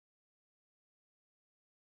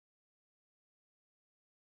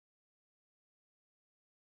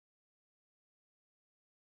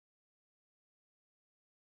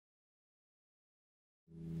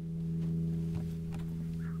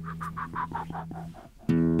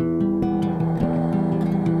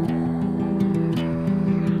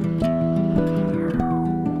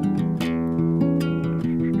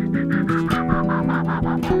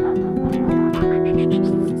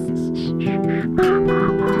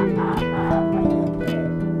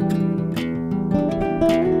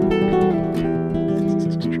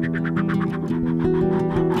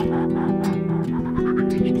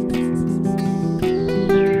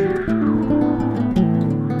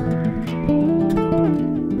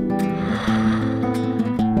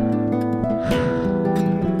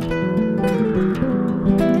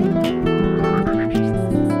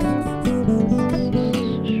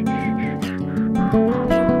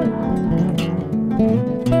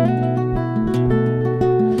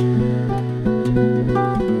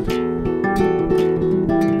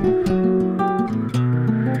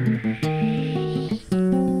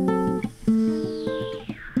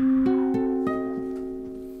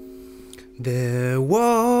There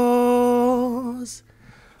was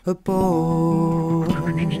a boy,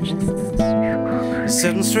 a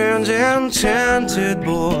certain strange enchanted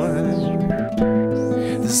boy,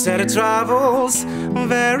 that said he travels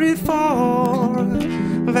very far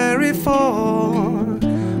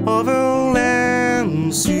over land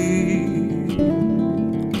and sea.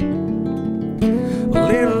 A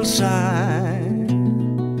little shy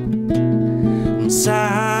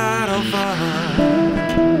inside of her,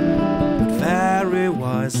 very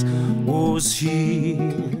wise was he.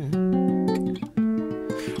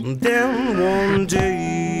 And then one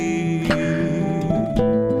day,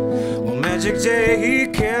 one magic day, he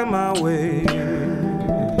came my way,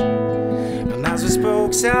 and as we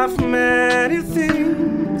spoke of many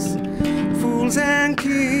things, fools and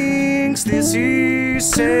kings, this he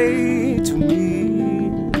say to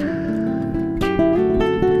me,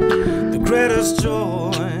 the greatest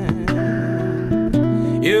joy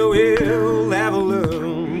you will ever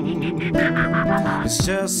learn, it's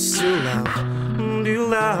just to love and you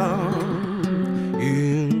love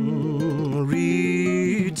in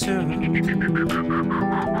return.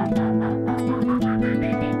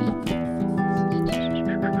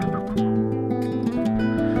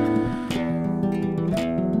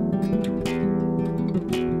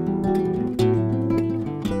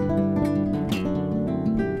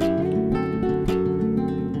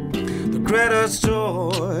 The greatest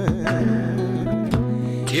joy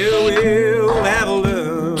you will ever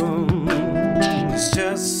learn, it's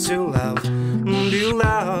just to love and you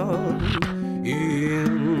love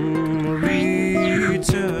in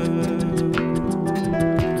return.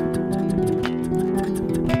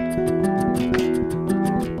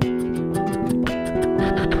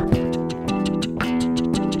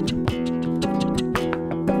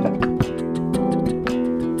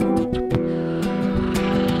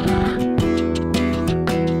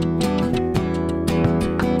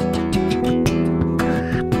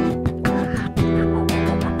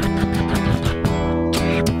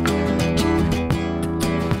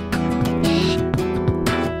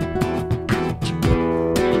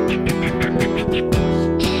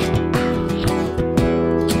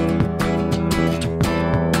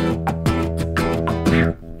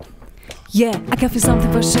 Yeah, I can feel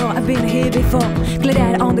something for sure, I've been here before.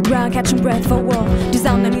 Glad on the ground, catching breath for war.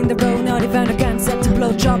 Disarmed in the road, not even a gun set to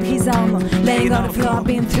blow, drop his armor. Laying on the floor, I've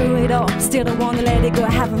been through it all. Still don't wanna let it go, I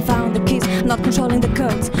haven't found the keys. Not controlling the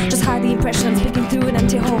codes, just hide the impression, I'm speaking through an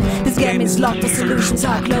empty hole. This game is locked, the solutions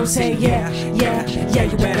are close. Hey, yeah, yeah, yeah,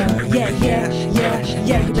 you better. Yeah, yeah, yeah,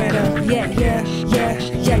 yeah, you better. Yeah, yeah, yeah,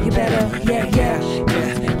 yeah, you better. Yeah, yeah,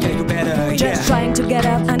 yeah, yeah, you better. Just trying to get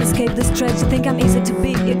out and escape this stretch. You think I'm easy to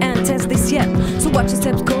beat, you ain't test this yet. So watch your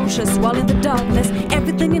steps cautious, while in the darkness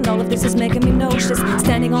everything in all of this is making me nauseous.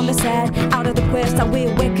 Standing on the side, out of the quest, I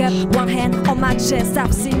will wake up, one hand on my chest.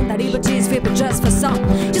 I've seen that evil cheese fit, but just for some.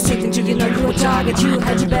 Just thinking till you know you're a target, you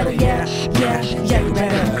had you better. Yeah, yeah, yeah, you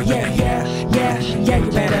better. Yeah, yeah, yeah, yeah,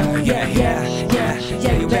 you better. Yeah, yeah, yeah,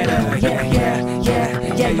 yeah, you better. Yeah, yeah,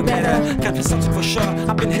 yeah, yeah, you better. Can't feel something for sure,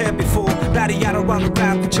 I've been here before. Bloody out around the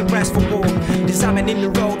ground, put your rest for war. Disarming in the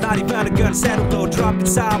road, not even a gun, settle blow, drop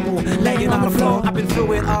inside more. Laying on the floor, I've been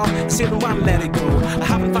through it all, still don't wanna let it go. I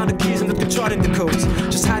haven't found the keys and looking short in the codes.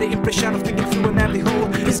 Just hide the impression of thinking through an empty hole.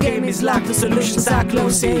 This game is locked, the solutions are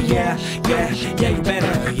close. Say yeah, yeah, yeah, you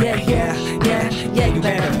better. Yeah, yeah, yeah, yeah, you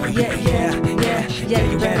better. Yeah, yeah, yeah,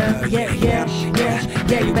 yeah, you better. Yeah, yeah, yeah.